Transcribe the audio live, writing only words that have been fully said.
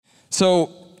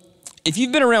So if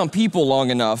you've been around people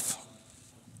long enough,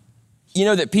 you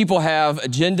know that people have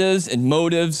agendas and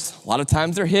motives. A lot of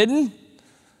times they're hidden.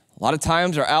 A lot of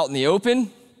times they're out in the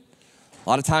open. A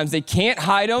lot of times they can't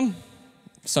hide them.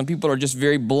 Some people are just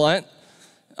very blunt.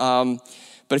 But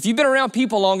if you've been around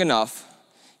people long enough,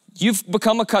 you've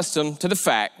become accustomed to the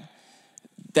fact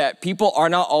that people are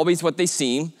not always what they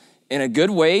seem, in a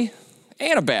good way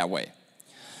and a bad way.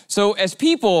 So as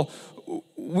people,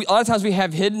 a lot of times we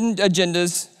have hidden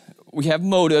agendas, we have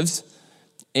motives,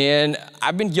 and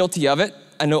I've been guilty of it.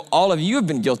 I know all of you have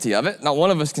been guilty of it. Not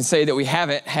one of us can say that we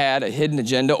haven't had a hidden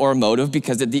agenda or a motive,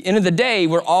 because at the end of the day,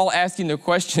 we're all asking the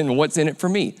question, what's in it for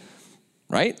me,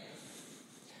 right?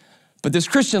 But this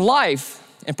Christian life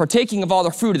and partaking of all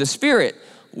the fruit of the Spirit,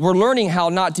 we're learning how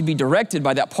not to be directed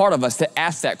by that part of us that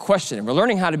asks that question. We're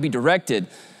learning how to be directed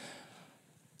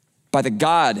by the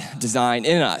God design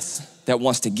in us that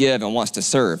wants to give and wants to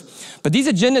serve. But these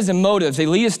agendas and motives, they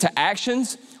lead us to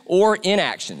actions or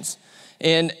inactions.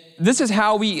 And this is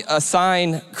how we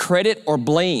assign credit or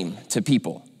blame to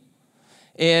people.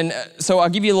 And so I'll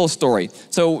give you a little story.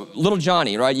 So little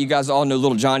Johnny, right? You guys all know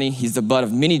little Johnny. He's the butt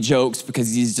of many jokes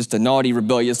because he's just a naughty,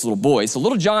 rebellious little boy. So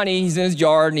little Johnny, he's in his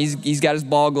yard and he's got his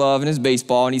ball glove and his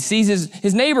baseball, and he sees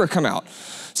his neighbor come out.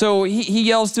 So he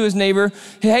yells to his neighbor,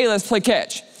 hey, let's play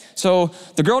catch. So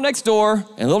the girl next door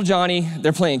and little Johnny,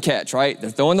 they're playing catch, right?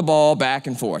 They're throwing the ball back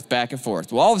and forth, back and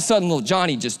forth. Well, all of a sudden, little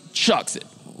Johnny just chucks it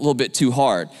a little bit too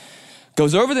hard.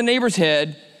 Goes over the neighbor's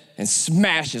head and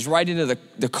smashes right into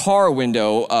the car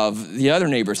window of the other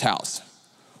neighbor's house.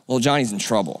 Little Johnny's in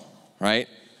trouble, right?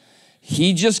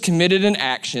 He just committed an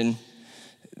action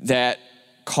that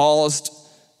caused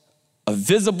a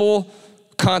visible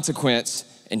consequence,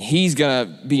 and he's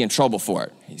gonna be in trouble for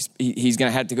it. He's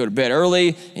gonna have to go to bed early,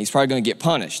 and he's probably gonna get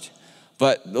punished.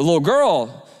 But the little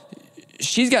girl,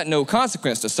 she's got no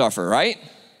consequence to suffer, right?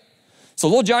 So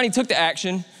little Johnny took the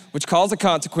action, which caused a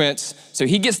consequence, so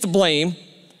he gets the blame,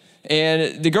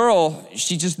 and the girl,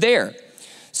 she's just there.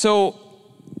 So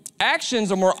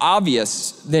actions are more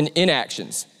obvious than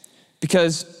inactions,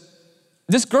 because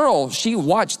this girl, she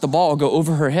watched the ball go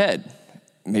over her head.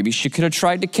 Maybe she could have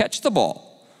tried to catch the ball.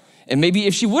 And maybe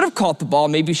if she would have caught the ball,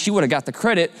 maybe she would have got the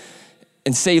credit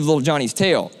and saved little Johnny's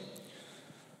tail.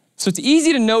 So it's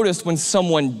easy to notice when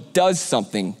someone does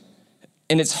something,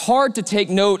 and it's hard to take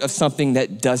note of something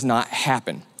that does not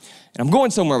happen. And I'm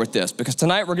going somewhere with this, because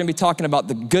tonight we're gonna be talking about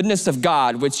the goodness of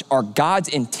God, which are God's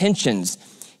intentions,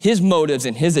 his motives,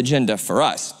 and his agenda for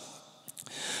us.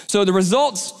 So the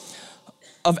results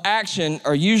of action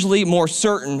are usually more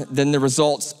certain than the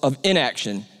results of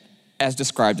inaction, as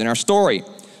described in our story.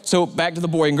 So back to the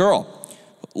boy and girl.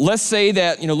 Let's say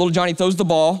that, little Johnny throws the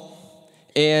ball,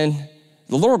 and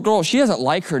the little girl, she doesn't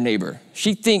like her neighbor.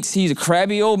 She thinks he's a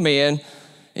crabby old man,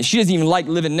 and she doesn't even like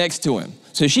living next to him.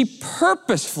 So she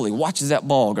purposefully watches that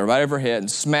ball go right over her head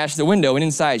and smash the window, and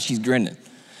inside she's grinning.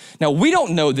 Now, we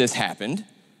don't know this happened,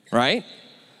 right?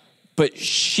 But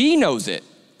she knows it.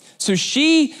 So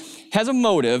she has a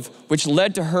motive which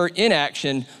led to her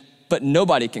inaction, but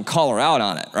nobody can call her out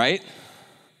on it, right?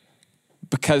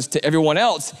 Because to everyone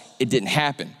else, it didn't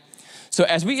happen. So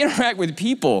as we interact with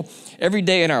people every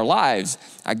day in our lives,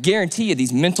 I guarantee you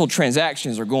these mental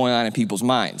transactions are going on in people's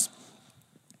minds.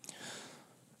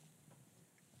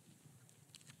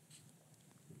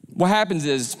 What happens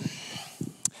is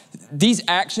these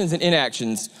actions and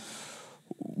inactions,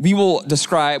 we will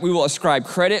ascribe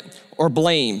credit or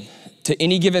blame to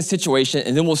any given situation,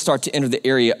 and then we'll start to enter the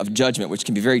area of judgment, which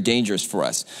can be very dangerous for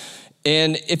us.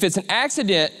 And if it's an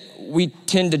accident, we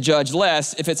tend to judge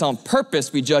less. If it's on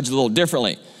purpose, we judge a little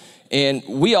differently. And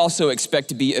we also expect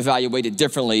to be evaluated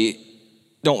differently,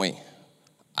 don't we?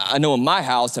 I know in my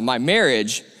house, in my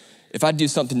marriage, if I do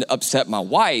something to upset my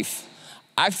wife,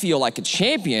 I feel like a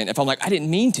champion if I'm like, I didn't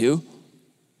mean to.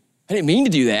 I didn't mean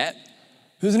to do that.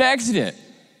 It was an accident.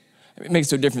 It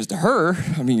makes no difference to her.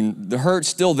 I mean, the hurt's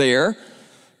still there.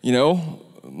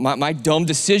 My dumb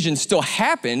decision still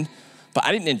happened, but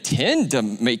I didn't intend to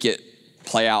make it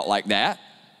play out like that,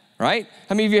 right?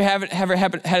 How many of you have ever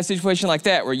had a situation like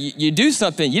that where you do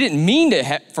something, you didn't mean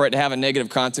for it to have a negative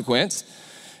consequence,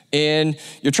 and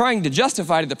you're trying to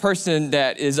justify to the person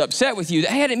that is upset with you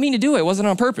that, hey, I didn't mean to do it, it wasn't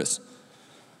on purpose.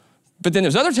 But then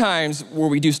there's other times where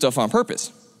we do stuff on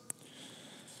purpose.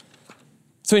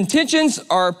 So intentions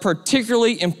are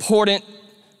particularly important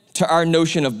to our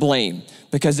notion of blame,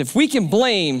 because if we can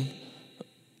blame,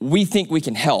 we think we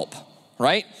can help,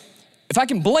 right? If I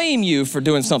can blame you for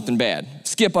doing something bad,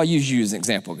 Skip, I'll use you as an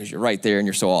example because you're right there and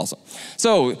you're so awesome.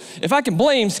 So if I can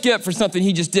blame Skip for something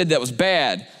he just did that was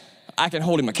bad, I can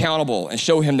hold him accountable and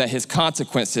show him that his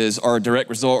consequences are a direct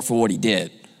result for what he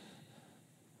did.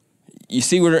 We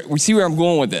see where I'm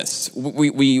going with this.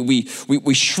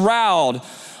 We shroud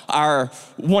our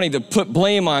wanting to put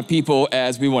blame on people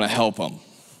as we want to help them.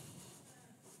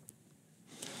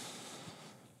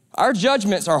 Our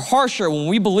judgments are harsher when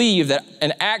we believe that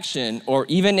an action or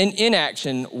even an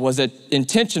inaction was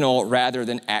intentional rather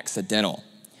than accidental.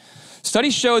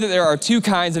 Studies show that there are two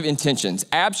kinds of intentions: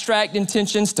 abstract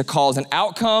intentions to cause an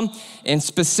outcome and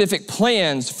specific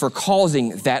plans for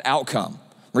causing that outcome.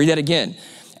 Read that again.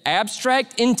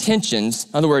 Abstract intentions,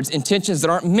 in other words, intentions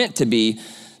that aren't meant to be,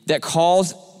 that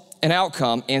cause an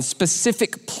outcome, and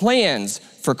specific plans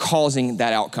for causing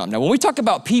that outcome. Now, when we talk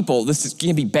about people, this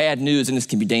can be bad news and this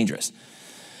can be dangerous.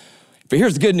 But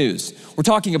here's the good news. We're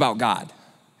talking about God.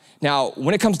 Now,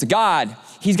 when it comes to God,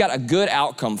 he's got a good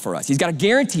outcome for us. He's got a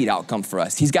guaranteed outcome for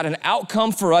us. He's got an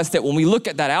outcome for us that when we look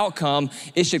at that outcome,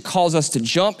 it should cause us to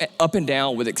jump up and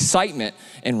down with excitement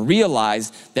and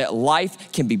realize that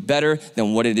life can be better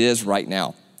than what it is right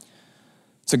now.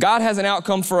 So God has an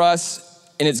outcome for us,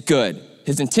 and it's good.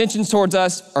 His intentions towards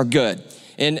us are good.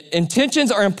 And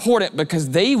intentions are important because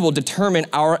they will determine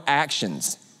our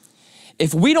actions.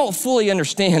 If we don't fully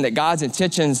understand that God's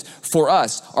intentions for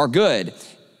us are good,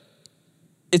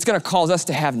 it's gonna cause us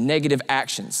to have negative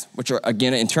actions, which are,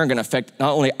 again, in turn gonna affect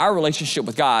not only our relationship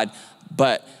with God,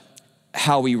 but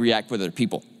how we react with other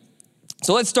people.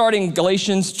 So let's start in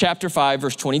Galatians chapter 5,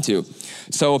 verse 22.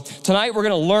 So tonight we're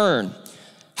gonna learn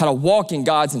how to walk in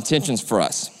God's intentions for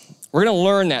us. We're gonna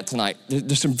learn that tonight.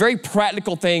 There's some very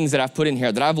practical things that I've put in here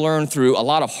that I've learned through a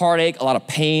lot of heartache, a lot of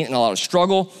pain, and a lot of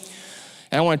struggle.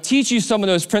 And I wanna teach you some of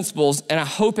those principles, and I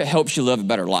hope it helps you live a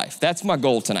better life. That's my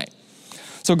goal tonight.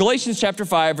 So Galatians chapter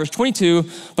 5, verse 22,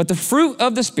 but the fruit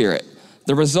of the Spirit,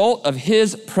 the result of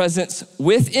his presence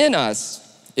within us,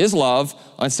 is love,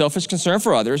 unselfish concern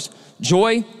for others,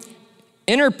 joy,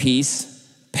 inner peace,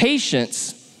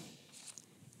 patience,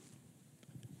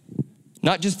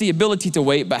 not just the ability to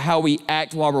wait, but how we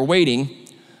act while we're waiting,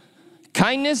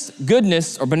 kindness,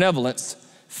 goodness, or benevolence,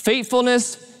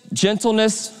 faithfulness,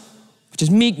 gentleness, which is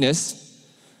meekness,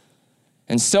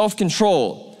 and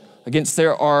self-control. Against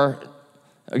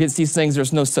these things,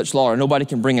 there's no such law, or nobody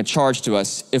can bring a charge to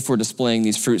us if we're displaying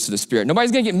these fruits of the Spirit.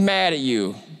 Nobody's gonna get mad at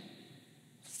you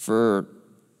for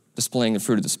displaying the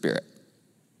fruit of the Spirit.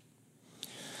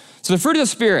 So the fruit of the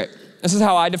Spirit, this is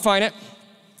how I define it.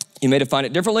 You may define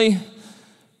it differently,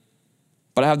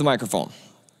 but I have the microphone.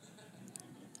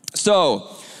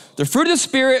 So the fruit of the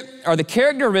Spirit are the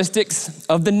characteristics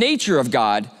of the nature of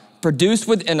God produced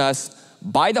within us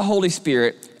by the Holy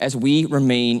Spirit as we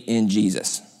remain in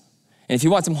Jesus. And if you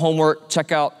want some homework,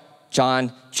 check out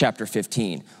John chapter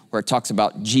 15, where it talks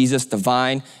about Jesus, the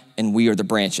vine, and we are the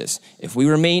branches. If we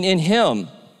remain in him,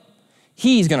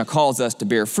 he's gonna cause us to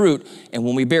bear fruit. And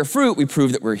when we bear fruit, we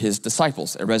prove that we're his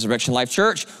disciples. At Resurrection Life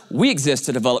Church, we exist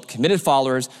to develop committed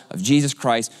followers of Jesus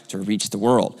Christ to reach the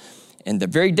world. And the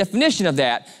very definition of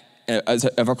that,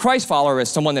 of a Christ follower, is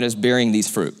someone that is bearing these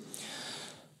fruit.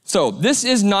 So this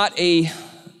is not a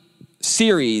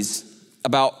series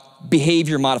about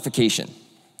behavior modification,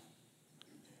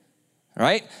 all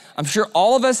right? I'm sure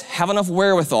all of us have enough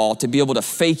wherewithal to be able to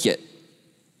fake it,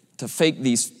 to fake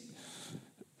these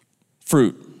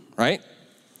fruit, right?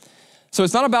 So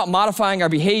it's not about modifying our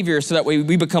behavior so that way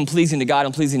we become pleasing to God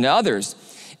and pleasing to others.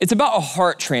 It's about a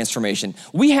heart transformation.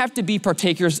 We have to be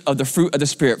partakers of the fruit of the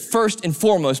Spirit first and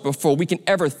foremost before we can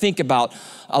ever think about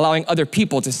allowing other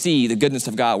people to see the goodness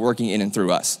of God working in and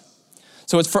through us.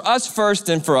 So it's for us first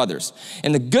and for others.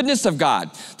 And the goodness of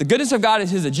God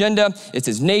is his agenda, it's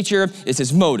his nature, it's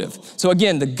his motive. So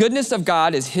again, the goodness of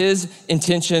God is his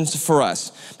intentions for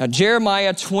us. Now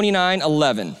Jeremiah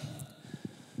 29:11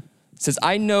 says,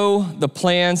 I know the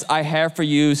plans I have for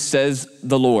you, says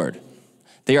the Lord.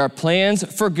 They are plans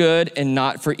for good and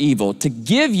not for evil, to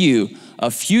give you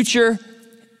a future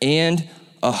and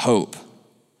a hope.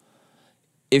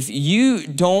 If you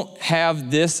don't have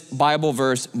this Bible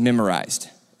verse memorized,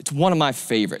 it's one of my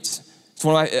favorites.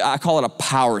 I call it a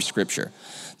power scripture.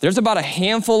 There's about a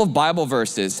handful of Bible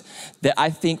verses that I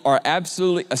think are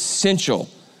absolutely essential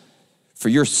for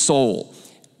your soul.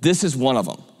 This is one of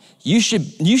them. You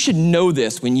should know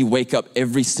this when you wake up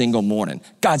every single morning.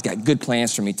 God's got good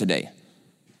plans for me today.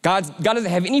 God doesn't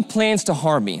have any plans to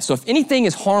harm me. So if anything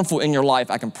is harmful in your life,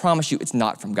 I can promise you it's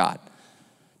not from God.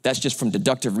 That's just from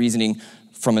deductive reasoning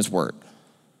from his word.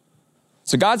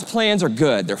 So God's plans are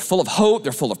good. They're full of hope,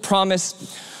 they're full of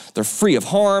promise, they're free of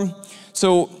harm.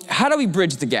 So how do we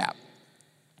bridge the gap?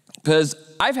 Because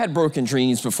I've had broken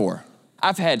dreams before.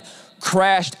 I've had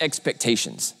crashed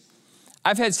expectations.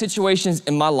 I've had situations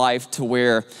in my life to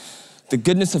where the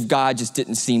goodness of God just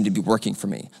didn't seem to be working for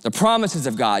me. The promises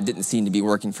of God didn't seem to be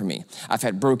working for me. I've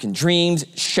had broken dreams,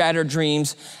 shattered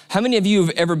dreams. How many of you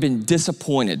have ever been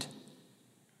disappointed?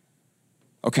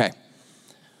 Okay.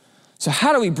 So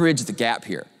how do we bridge the gap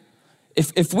here?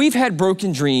 If we've had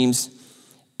broken dreams,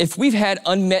 if we've had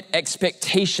unmet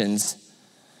expectations,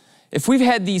 if we've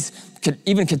had these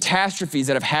even catastrophes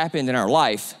that have happened in our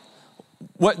life,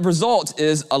 what results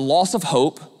is a loss of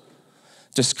hope,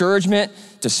 discouragement,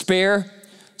 despair.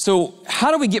 So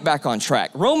how do we get back on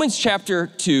track? Romans chapter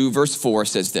 2, verse 4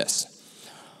 says this,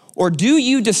 "Or do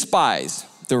you despise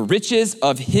the riches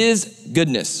of his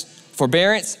goodness,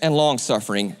 forbearance and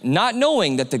long-suffering, not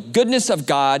knowing that the goodness of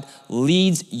God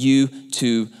leads you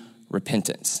to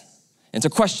repentance?" It's a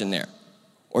question there.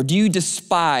 Or do you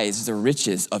despise the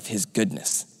riches of his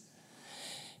goodness?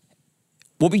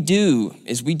 What we do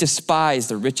is we despise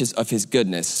the riches of his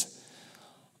goodness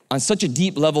on such a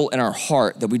deep level in our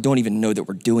heart that we don't even know that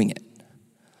we're doing it.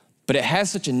 But it has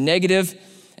such a negative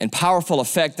and powerful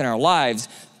effect in our lives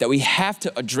that we have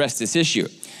to address this issue.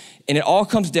 And it all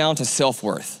comes down to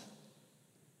self-worth.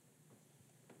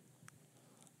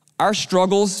 Our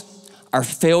struggles, our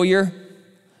failure,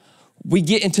 we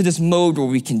get into this mode where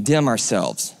we condemn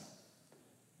ourselves.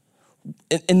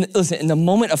 And listen, in the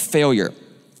moment of failure,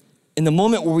 in the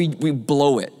moment where we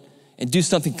blow it and do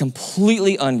something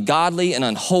completely ungodly and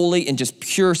unholy and just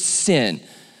pure sin,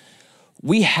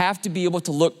 we have to be able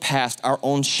to look past our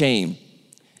own shame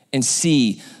and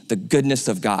see the goodness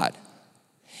of God.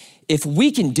 If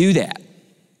we can do that,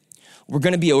 we're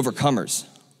gonna be overcomers.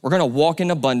 We're gonna walk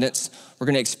in abundance. We're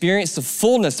gonna experience the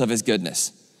fullness of his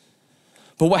goodness.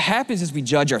 But what happens is we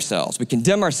judge ourselves, we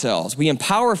condemn ourselves, we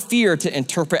empower fear to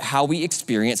interpret how we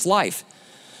experience life.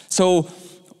 So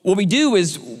what we do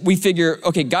is we figure,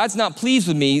 okay, God's not pleased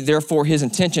with me, therefore his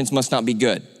intentions must not be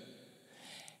good.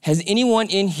 Has anyone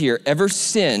in here ever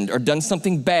sinned or done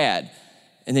something bad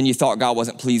and then you thought God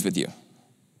wasn't pleased with you?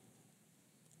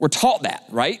 We're taught that,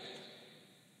 right?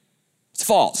 It's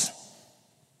false.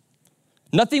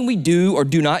 Nothing we do or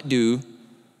do not do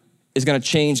is gonna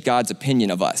change God's opinion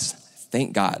of us.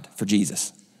 Thank God for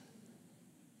Jesus.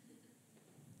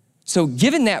 So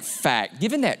given that fact,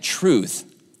 given that truth,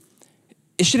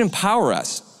 it should empower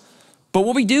us. But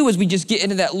what we do is we just get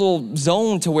into that little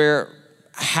zone to where,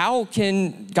 how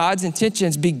can God's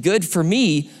intentions be good for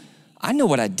me? I know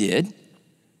what I did.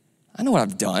 I know what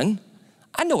I've done.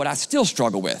 I know what I still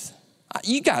struggle with.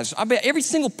 You guys, I bet every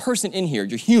single person in here,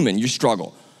 you're human, you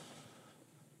struggle.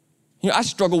 You know, I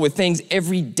struggle with things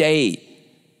every day.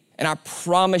 And I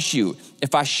promise you,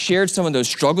 if I shared some of those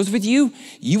struggles with you,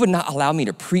 you would not allow me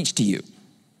to preach to you.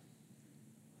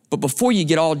 But before you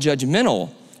get all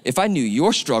judgmental, if I knew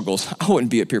your struggles, I wouldn't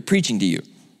be up here preaching to you.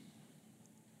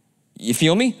 You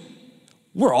feel me?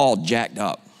 We're all jacked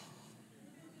up.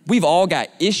 We've all got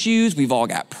issues. We've all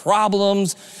got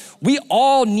problems. We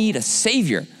all need a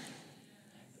savior.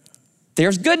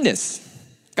 There's goodness.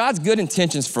 God's good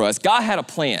intentions for us. God had a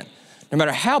plan. No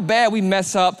matter how bad we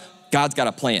mess up, God's got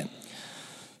a plan.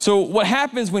 So what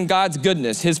happens when God's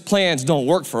goodness, his plans don't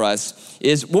work for us,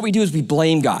 is what we do is we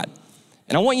blame God.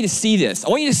 And I want you to see this. I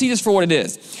want you to see this for what it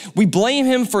is. We blame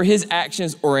him for his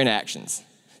actions or inactions.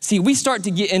 See, we start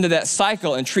to get into that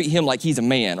cycle and treat him like he's a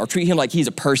man or treat him like he's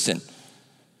a person.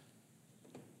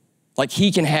 Like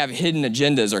he can have hidden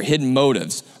agendas or hidden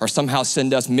motives or somehow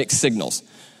send us mixed signals.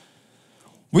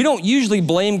 We don't usually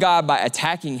blame God by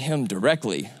attacking him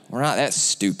directly. We're not that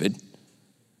stupid.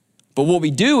 But what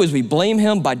we do is we blame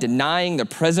him by denying the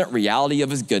present reality of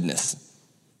his goodness.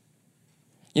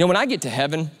 You know, when I get to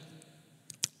heaven,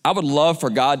 I would love for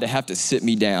God to have to sit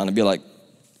me down and be like,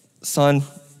 son,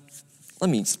 let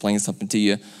me explain something to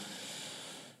you.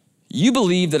 You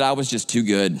believe that I was just too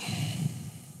good. And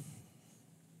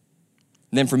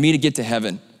then for me to get to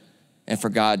heaven and for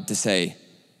God to say,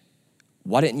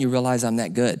 why didn't you realize I'm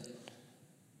that good?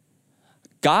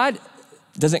 God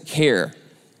doesn't care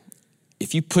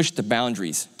if you push the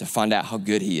boundaries to find out how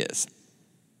good he is.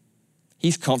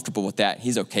 He's comfortable with that.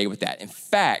 He's okay with that. In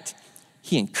fact,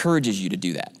 he encourages you to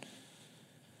do that.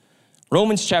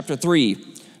 Romans chapter 3,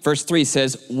 verse 3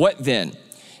 says, what then?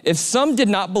 If some did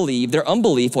not believe, their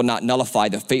unbelief will not nullify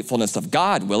the faithfulness of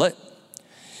God, will it?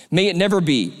 May it never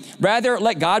be. Rather,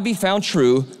 let God be found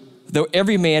true, though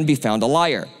every man be found a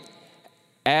liar.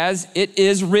 As it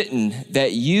is written,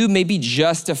 that you may be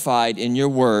justified in your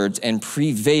words and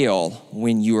prevail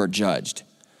when you are judged.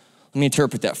 Let me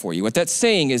interpret that for you. What that's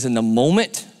saying is in the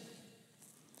moment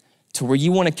to where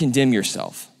you want to condemn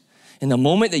yourself, in the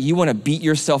moment that you want to beat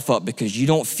yourself up because you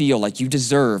don't feel like you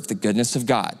deserve the goodness of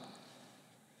God,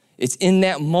 it's in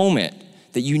that moment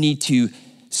that you need to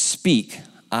speak,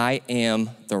 I am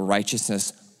the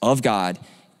righteousness of God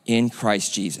in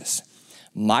Christ Jesus.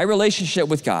 My relationship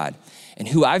with God and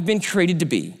who I've been created to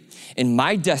be and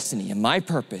my destiny and my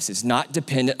purpose is not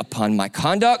dependent upon my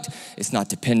conduct. It's not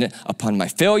dependent upon my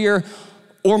failure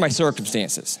or my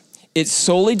circumstances. It's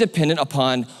solely dependent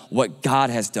upon what God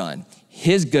has done,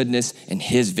 his goodness and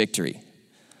his victory.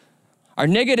 Our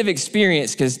negative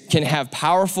experience can have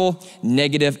powerful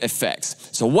negative effects.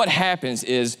 So what happens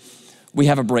is we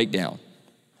have a breakdown.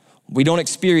 We don't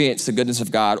experience the goodness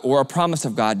of God, or a promise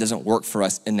of God doesn't work for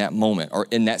us in that moment or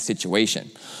in that situation.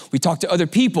 We talk to other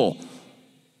people,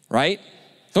 right?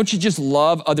 Don't you just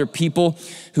love other people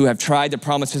who have tried the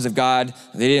promises of God?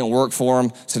 They didn't work for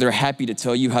them, so they're happy to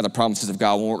tell you how the promises of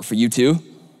God won't work for you too?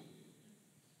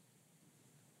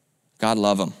 God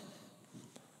love them.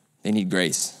 They need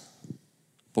grace.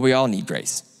 But we all need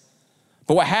grace.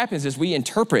 But what happens is we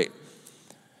interpret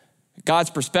God's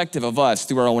perspective of us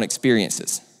through our own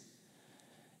experiences.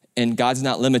 And God's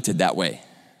not limited that way.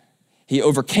 He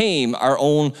overcame our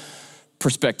own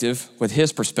perspective with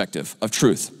his perspective of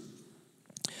truth.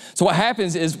 So what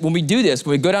happens is when we do this,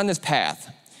 when we go down this path,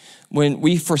 when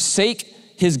we forsake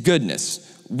his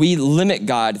goodness, we limit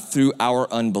God through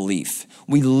our unbelief.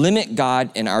 We limit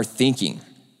God in our thinking.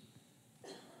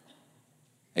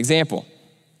 Example,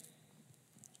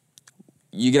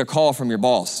 you get a call from your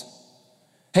boss.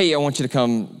 Hey, I want you to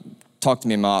come talk to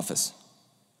me in my office.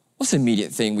 What's the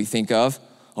immediate thing we think of?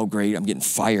 Oh, great, I'm getting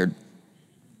fired.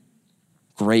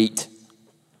 Great.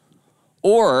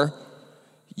 Or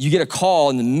you get a call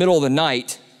in the middle of the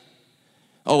night.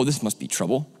 Oh, this must be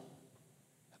trouble.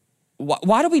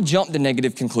 Why do we jump to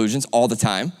negative conclusions all the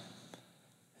time?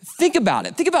 Think about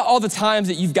it. Think about all the times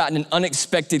that you've gotten an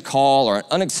unexpected call or an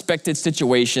unexpected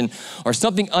situation or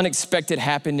something unexpected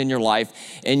happened in your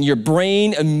life and your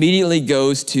brain immediately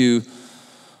goes to,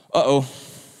 uh-oh,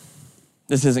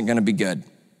 this isn't gonna be good.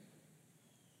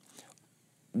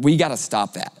 We gotta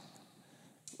stop that.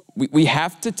 We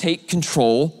have to take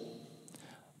control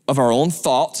of our own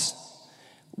thoughts.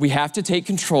 We have to take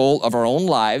control of our own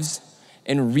lives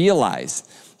and realize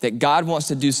that God wants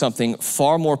to do something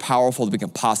far more powerful than we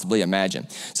can possibly imagine.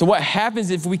 So what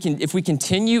happens if we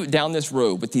continue down this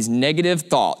road with these negative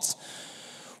thoughts?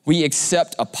 We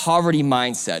accept a poverty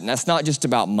mindset, and that's not just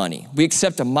about money. We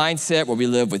accept a mindset where we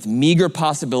live with meager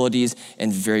possibilities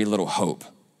and very little hope,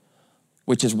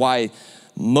 which is why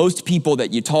most people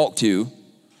that you talk to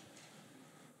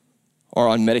are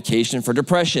on medication for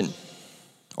depression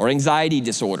or anxiety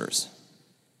disorders.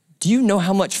 Do you know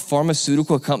how much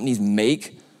pharmaceutical companies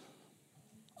make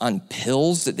on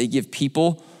pills that they give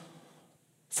people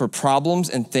for problems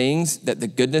and things that the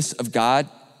goodness of God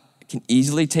can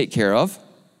easily take care of?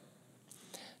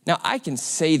 Now, I can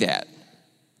say that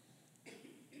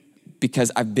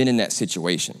because I've been in that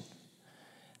situation.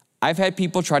 I've had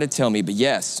people try to tell me, but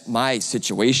yes, my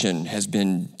situation has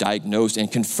been diagnosed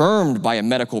and confirmed by a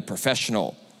medical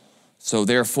professional. So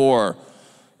therefore,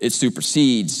 it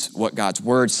supersedes what God's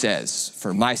word says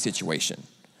for my situation.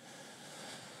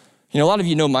 You know, a lot of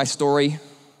you know my story,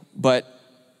 but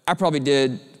I probably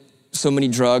did so many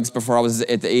drugs before I was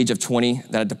at the age of 20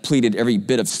 that I depleted every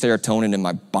bit of serotonin in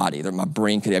my body that my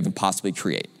brain could even possibly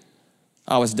create.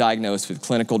 I was diagnosed with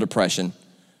clinical depression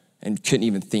and couldn't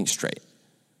even think straight.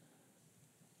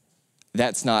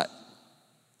 That's not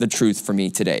the truth for me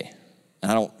today.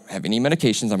 I don't have any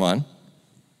medications I'm on.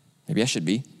 Maybe I should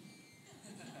be.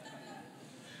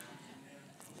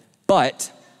 But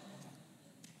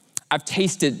I've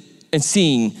tasted and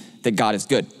seen that God is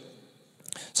good.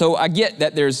 So I get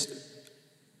that there's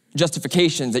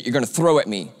justifications that you're gonna throw at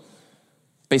me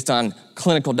based on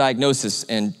clinical diagnosis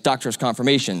and doctor's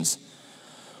confirmations.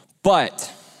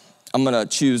 But I'm gonna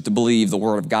choose to believe the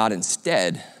word of God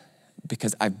instead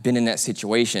because I've been in that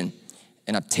situation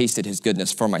and I've tasted his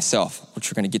goodness for myself, which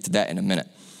we're gonna get to that in a minute.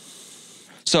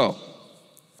 So,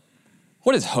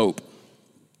 what is hope?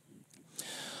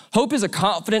 Hope is a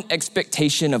confident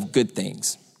expectation of good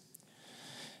things.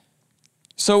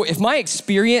 So if my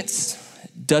experience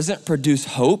doesn't produce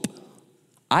hope,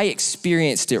 I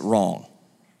experienced it wrong.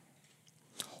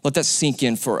 Let that sink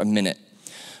in for a minute,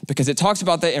 because it talks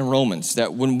about that in Romans,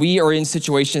 that when we are in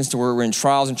situations to where we're in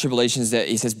trials and tribulations, that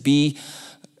he says, be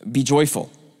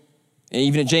joyful. And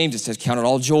even in James, it says, count it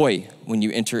all joy when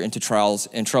you enter into trials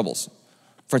and troubles.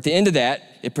 For at the end of that,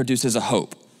 it produces a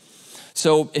hope.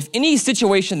 So if any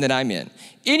situation that I'm in,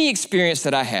 any experience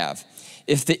that I have,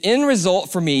 if the end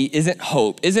result for me isn't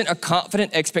hope, isn't a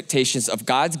confident expectations of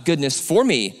God's goodness for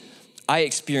me, I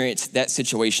experienced that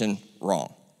situation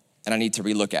wrong, and I need to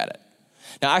relook at it.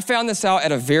 Now, I found this out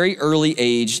at a very early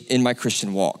age in my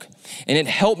Christian walk. And it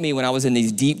helped me when I was in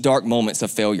these deep, dark moments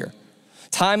of failure.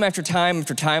 Time after time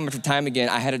after time after time again,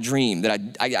 I had a dream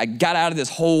that I got out of this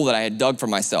hole that I had dug for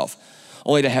myself,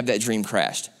 only to have that dream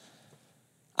crashed.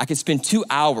 I could spend 2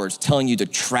 hours telling you the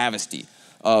travesty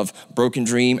of broken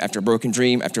dream after broken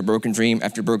dream after broken dream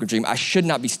after broken dream. I should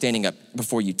not be standing up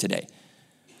before you today.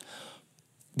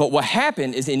 But what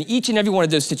happened is in each and every one of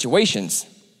those situations,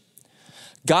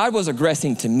 God was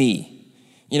aggressing to me.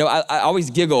 You know, I always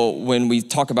giggle when we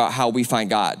talk about how we find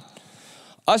God.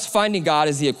 Us finding God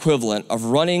is the equivalent of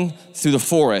running through the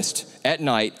forest at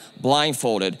night,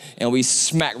 blindfolded, and we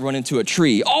smack run into a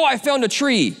tree. Oh, I found a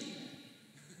tree.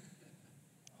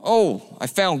 Oh, I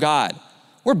found God.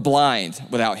 We're blind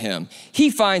without him.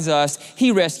 He finds us,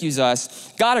 he rescues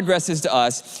us, God aggresses to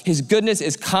us. His goodness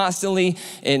is constantly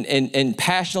and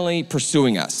passionately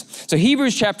pursuing us. So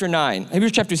Hebrews chapter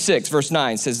 6, verse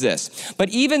 9 says this, but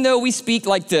even though we speak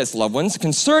like this, loved ones,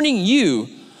 concerning you,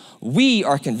 we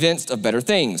are convinced of better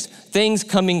things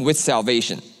coming with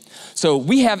salvation. So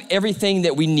we have everything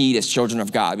that we need as children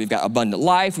of God. We've got abundant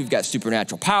life, we've got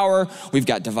supernatural power, we've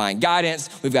got divine guidance,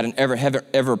 we've got an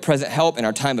ever-present help in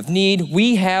our time of need.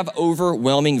 We have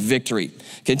overwhelming victory.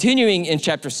 Continuing in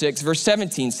chapter 6, verse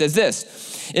 17 says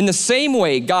this, in the same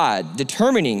way, God,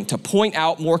 determining to point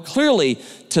out more clearly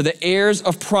to the heirs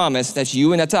of promise, that's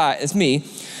you and that's me,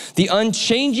 the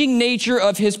unchanging nature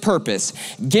of his purpose,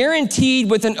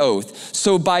 guaranteed with an oath.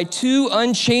 So by two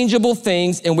unchangeable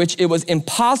things in which it was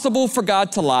impossible for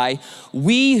God to lie,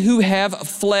 we who have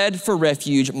fled for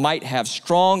refuge might have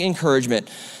strong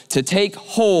encouragement to take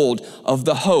hold of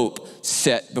the hope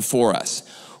set before us.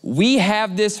 We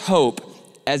have this hope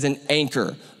as an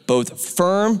anchor, both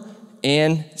firm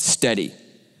and steady.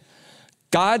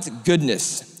 God's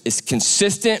goodness is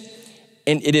consistent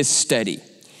and it is steady.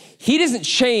 He doesn't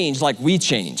change like we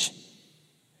change.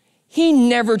 He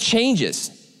never changes.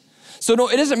 So no,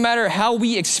 it doesn't matter how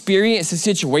we experience a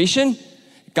situation,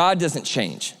 God doesn't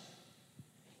change.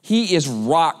 He is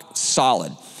rock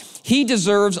solid. He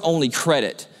deserves only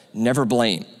credit, never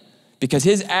blame, because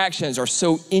his actions are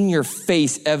so in your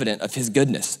face evident of his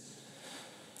goodness.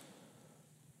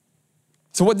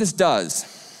 So what this does,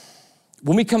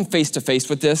 when we come face to face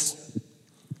with this,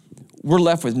 we're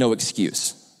left with no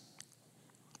excuse.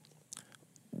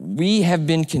 We have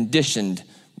been conditioned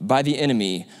by the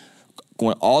enemy,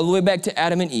 going all the way back to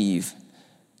Adam and Eve,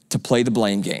 to play the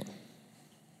blame game.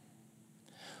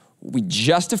 We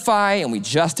justify and we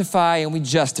justify and we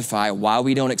justify why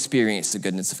we don't experience the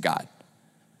goodness of God.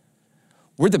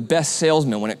 We're the best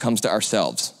salesmen when it comes to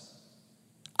ourselves.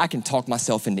 I can talk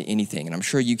myself into anything, and I'm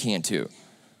sure you can too.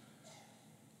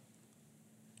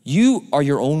 You are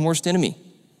your own worst enemy,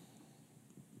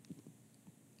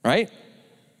 right?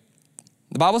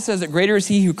 The Bible says that greater is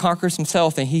he who conquers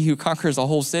himself than he who conquers a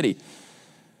whole city.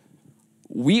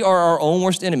 We are our own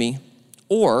worst enemy,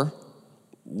 or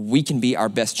we can be our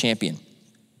best champion.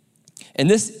 And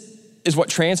this is what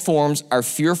transforms our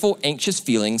fearful, anxious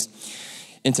feelings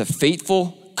into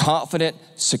faithful, confident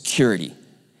security.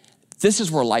 This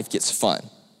is where life gets fun.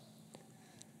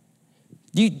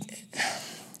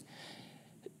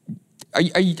 Are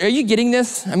you getting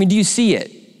this? I mean, do you see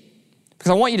it?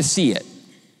 Because I want you to see it.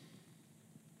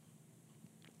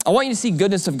 I want you to see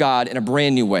goodness of God in a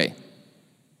brand new way.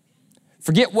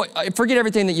 Forget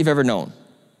everything that you've ever known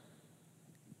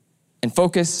and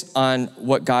focus on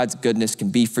what God's goodness can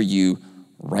be for you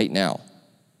right now.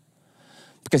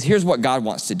 Because here's what God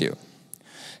wants to do.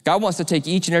 God wants to take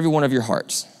each and every one of your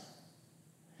hearts.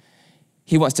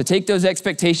 He wants to take those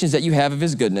expectations that you have of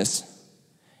his goodness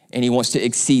and he wants to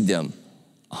exceed them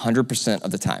 100%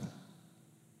 of the time.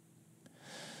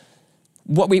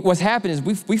 What's happened is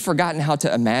we've forgotten how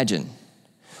to imagine.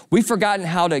 We've forgotten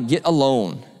how to get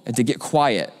alone and to get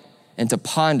quiet and to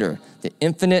ponder the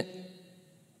infinite,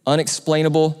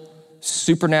 unexplainable,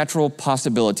 supernatural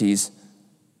possibilities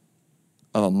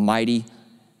of a mighty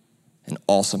and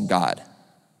awesome God.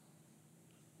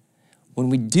 When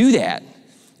we do that,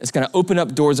 it's gonna open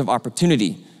up doors of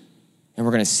opportunity and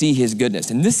we're gonna see his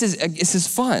goodness. And this is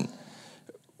fun.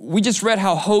 We just read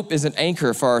how hope is an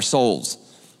anchor for our souls.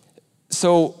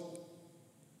 So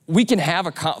we can have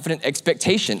a confident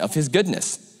expectation of his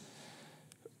goodness,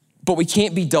 but we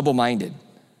can't be double-minded.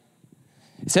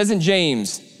 It says in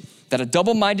James that a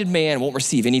double-minded man won't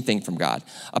receive anything from God.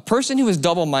 A person who is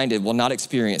double-minded will not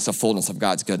experience the fullness of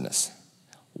God's goodness.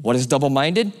 What is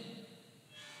double-minded?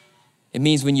 It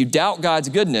means when you doubt God's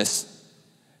goodness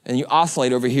and you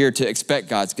oscillate over here to expect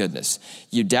God's goodness.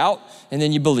 You doubt and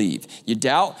then you believe. You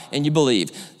doubt and you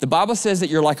believe. The Bible says that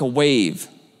you're like a wave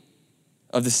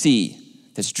of the sea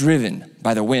that's driven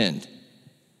by the wind.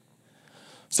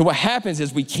 So what happens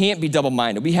is we can't be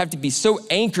double-minded. We have to be so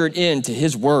anchored into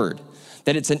his word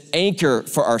that it's an anchor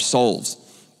for our souls.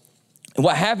 And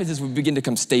what happens is we begin to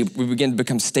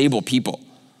become stable people.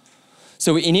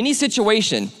 So in any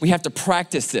situation, we have to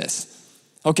practice this.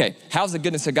 Okay, how's the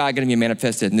goodness of God gonna be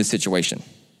manifested in this situation?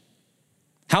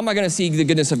 How am I gonna see the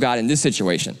goodness of God in this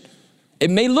situation? It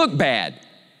may look bad.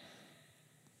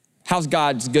 How's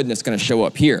God's goodness gonna show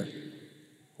up here?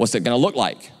 What's it gonna look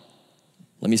like?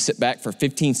 Let me sit back for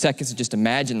 15 seconds and just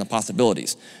imagine the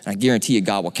possibilities. And I guarantee you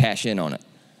God will cash in on it.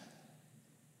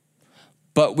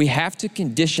 But we have to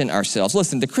condition ourselves.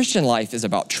 Listen, the Christian life is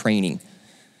about training.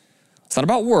 It's not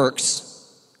about works,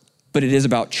 but it is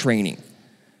about training.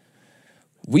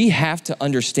 We have to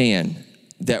understand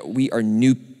that we are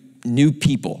new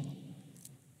people.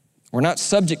 We're not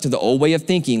subject to the old way of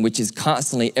thinking, which is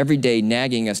constantly every day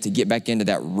nagging us to get back into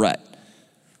that rut.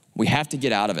 We have to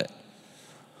get out of it.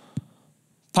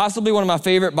 Possibly one of my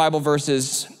favorite Bible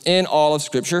verses in all of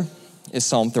Scripture is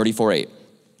Psalm 34:8.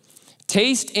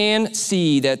 Taste and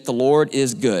see that the Lord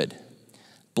is good.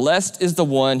 Blessed is the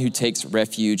one who takes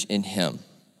refuge in him.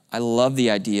 I love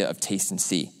the idea of taste and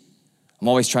see. I'm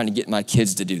always trying to get my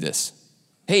kids to do this.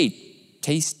 Hey,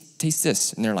 taste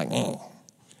this. And they're like, oh,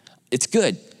 it's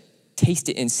good. Taste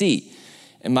it and see.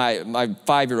 And my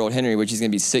 5-year-old Henry, which is gonna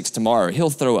be 6 tomorrow, he'll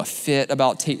throw a fit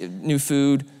about new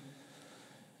food.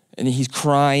 And he's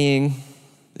crying,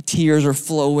 the tears are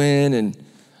flowing, and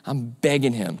I'm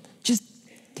begging him, just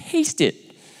taste it.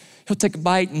 He'll take a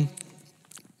bite and,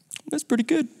 that's pretty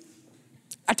good.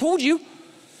 I told you.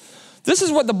 This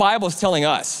is what the Bible is telling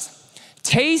us.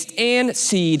 Taste and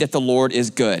see that the Lord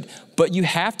is good, but you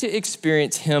have to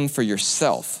experience him for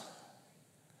yourself.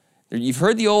 You've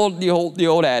heard the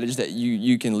old adage that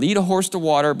you can lead a horse to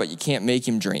water, but you can't make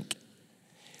him drink.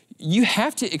 You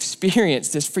have to experience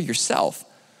this for yourself.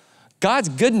 God's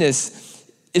goodness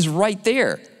is right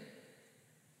there.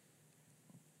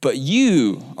 But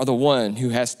you are the one who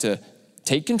has to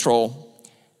take control,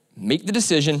 make the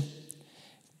decision,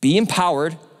 be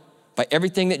empowered by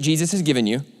everything that Jesus has given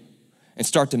you, and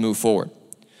start to move forward.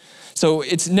 So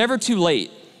it's never too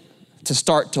late to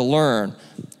start to learn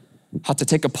how to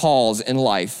take a pause in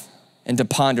life and to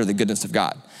ponder the goodness of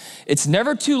God. It's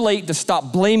never too late to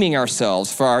stop blaming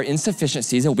ourselves for our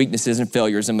insufficiencies and weaknesses and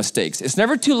failures and mistakes. It's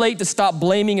never too late to stop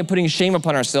blaming and putting shame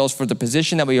upon ourselves for the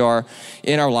position that we are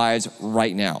in our lives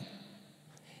right now.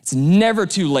 It's never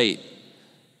too late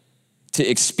to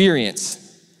experience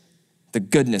the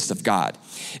goodness of God.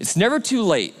 It's never too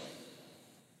late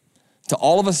to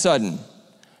all of a sudden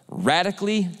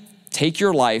radically take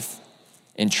your life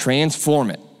and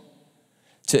transform it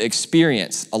to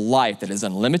experience a life that is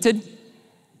unlimited,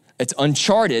 it's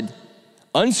uncharted,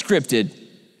 unscripted,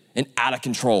 and out of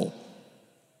control.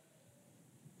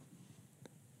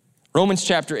 Romans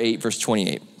chapter 8, verse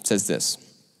 28 says this,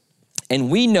 and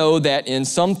we know that in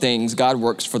some things God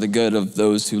works for the good of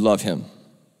those who love him.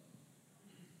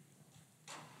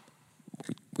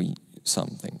 Some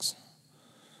things.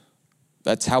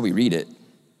 That's how we read it.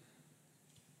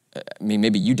 I mean,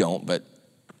 maybe you don't, but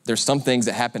there's some things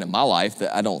that happen in my life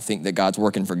that I don't think that God's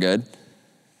working for good.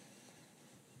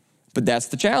 But that's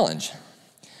the challenge.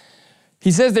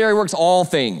 He says there he works all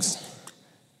things.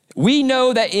 We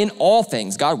know that in all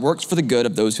things, God works for the good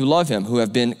of those who love him, who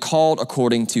have been called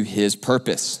according to his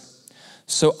purpose.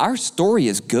 So our story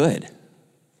is good.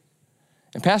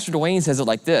 And Pastor Dwayne says it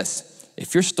like this,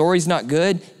 if your story's not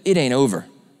good, it ain't over.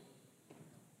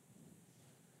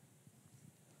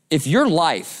 If your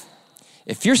life,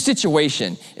 if your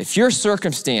situation, if your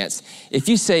circumstance, if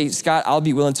you say, Scott, I'll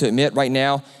be willing to admit right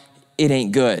now, it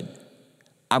ain't good.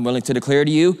 I'm willing to declare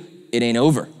to you, it ain't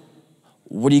over.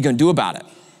 What are you gonna do about it?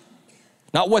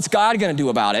 Not what's God gonna do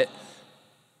about it.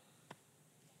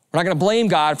 We're not gonna blame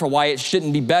God for why it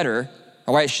shouldn't be better,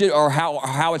 or why it should, or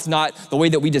how it's not the way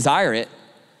that we desire it.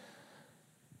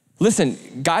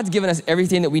 Listen, God's given us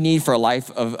everything that we need for a life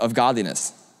of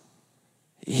godliness.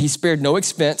 He spared no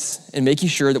expense in making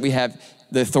sure that we have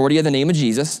the authority of the name of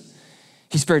Jesus.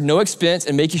 He spared no expense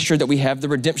in making sure that we have the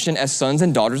redemption as sons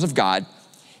and daughters of God.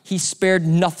 He spared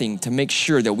nothing to make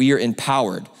sure that we are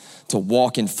empowered to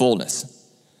walk in fullness.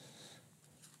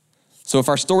 So if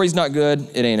our story's not good,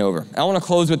 it ain't over. I wanna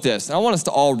close with this. I want us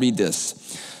to all read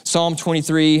this. Psalm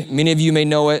 23, many of you may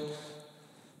know it.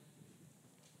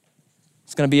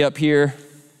 It's gonna be up here.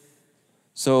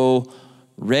 So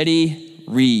ready,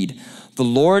 read. The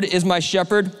Lord is my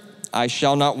shepherd, I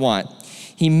shall not want.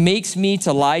 He makes me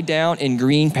to lie down in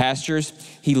green pastures.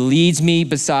 He leads me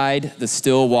beside the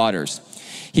still waters.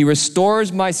 He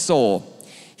restores my soul.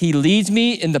 He leads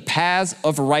me in the paths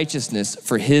of righteousness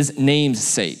for his name's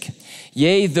sake.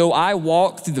 Yea, though I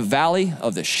walk through the valley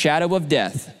of the shadow of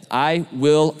death, I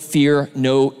will fear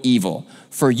no evil,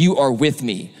 for you are with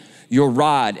me. Your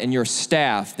rod and your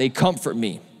staff, they comfort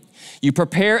me. You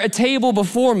prepare a table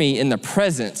before me in the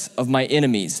presence of my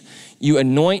enemies. You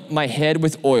anoint my head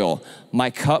with oil. My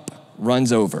cup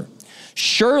runs over.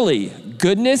 Surely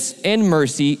goodness and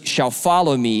mercy shall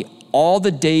follow me all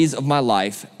the days of my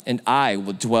life, and I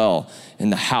will dwell in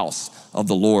the house of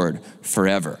the Lord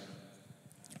forever.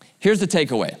 Here's the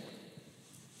takeaway.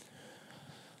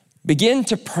 Begin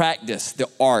to practice the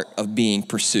art of being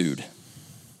pursued.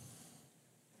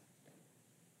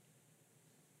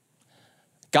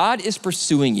 God is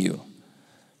pursuing you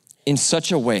in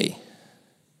such a way.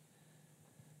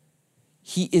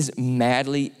 He is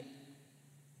madly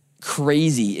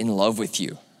crazy in love with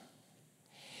you.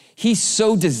 He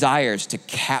so desires to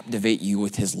captivate you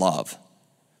with his love.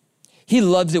 He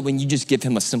loves it when you just give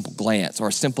him a simple glance or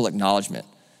a simple acknowledgement.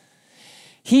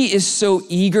 He is so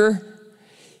eager.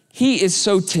 He is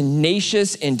so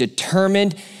tenacious and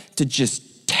determined to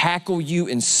just tackle you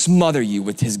and smother you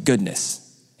with his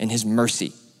goodness and his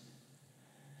mercy.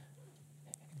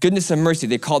 Goodness and mercy,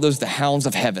 they call those the hounds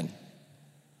of heaven.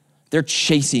 They're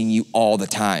chasing you all the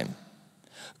time.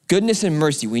 Goodness and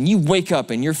mercy, when you wake up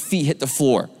and your feet hit the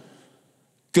floor,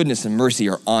 goodness and mercy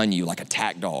are on you like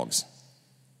attack dogs.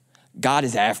 God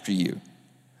is after you.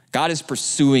 God is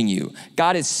pursuing you.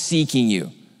 God is seeking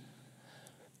you.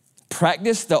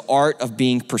 Practice the art of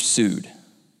being pursued.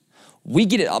 We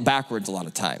get it backwards a lot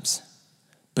of times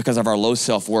because of our low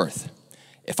self-worth.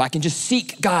 If I can just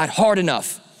seek God hard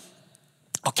enough,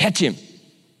 I'll catch him.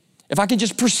 If I can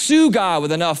just pursue God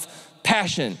with enough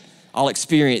passion, I'll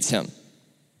experience him.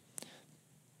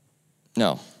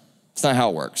 No, it's not how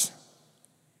it works.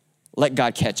 Let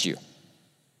God catch you.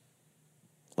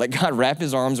 Let God wrap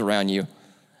his arms around you.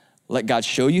 Let God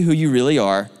show you who you really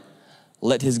are.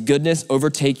 Let his goodness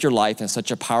overtake your life in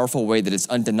such a powerful way that it's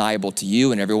undeniable to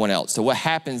you and everyone else. So what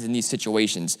happens in these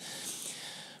situations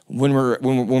when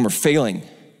we're failing,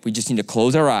 we just need to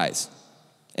close our eyes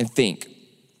and think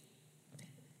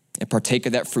and partake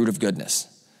of that fruit of goodness.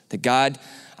 That God,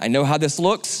 I know how this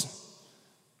looks.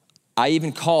 I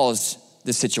even caused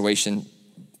this situation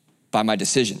by my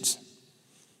decisions.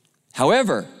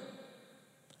 However,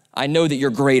 I know that you're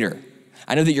greater.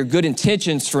 I know that your good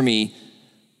intentions for me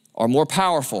are more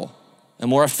powerful and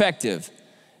more effective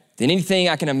than anything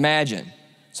I can imagine.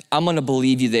 So I'm gonna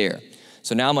believe you there.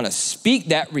 So now I'm gonna speak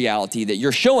that reality that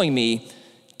you're showing me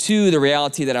to the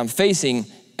reality that I'm facing,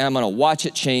 and I'm gonna watch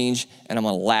it change, and I'm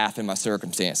gonna laugh in my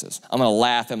circumstances. I'm gonna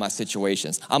laugh at my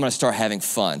situations. I'm gonna start having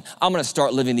fun. I'm gonna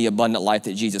start living the abundant life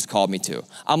that Jesus called me to.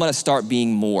 I'm gonna start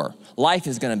being more. Life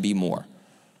is gonna be more.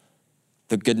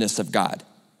 The goodness of God.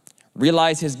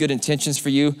 Realize his good intentions for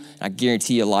you, and I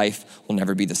guarantee you life will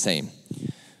never be the same.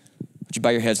 Would you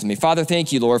bow your heads with me? Father,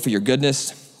 thank you, Lord, for your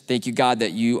goodness. Thank you, God,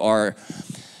 that you are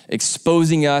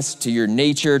exposing us to your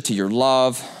nature, to your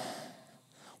love.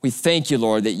 We thank you,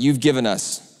 Lord, that you've given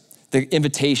us the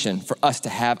invitation for us to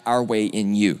have our way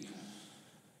in you.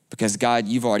 Because, God,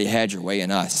 you've already had your way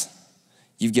in us.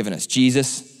 You've given us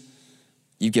Jesus.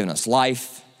 You've given us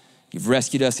life. You've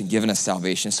rescued us and given us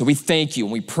salvation. So we thank you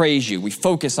and we praise you. We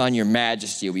focus on your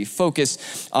majesty. We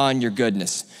focus on your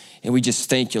goodness. And we just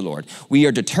thank you, Lord. We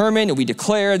are determined and we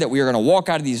declare that we are gonna walk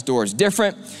out of these doors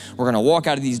different. We're gonna walk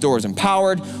out of these doors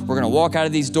empowered. We're gonna walk out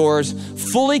of these doors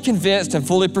fully convinced and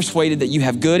fully persuaded that you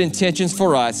have good intentions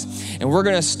for us. And we're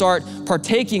gonna start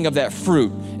partaking of that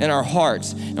fruit in our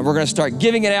hearts. And we're gonna start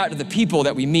giving it out to the people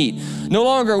that we meet. No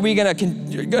longer are we gonna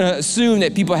assume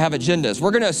that people have agendas.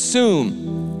 We're gonna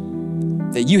assume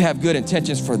that you have good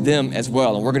intentions for them as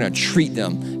well. And we're gonna treat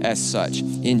them as such.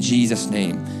 In Jesus'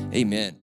 name, amen.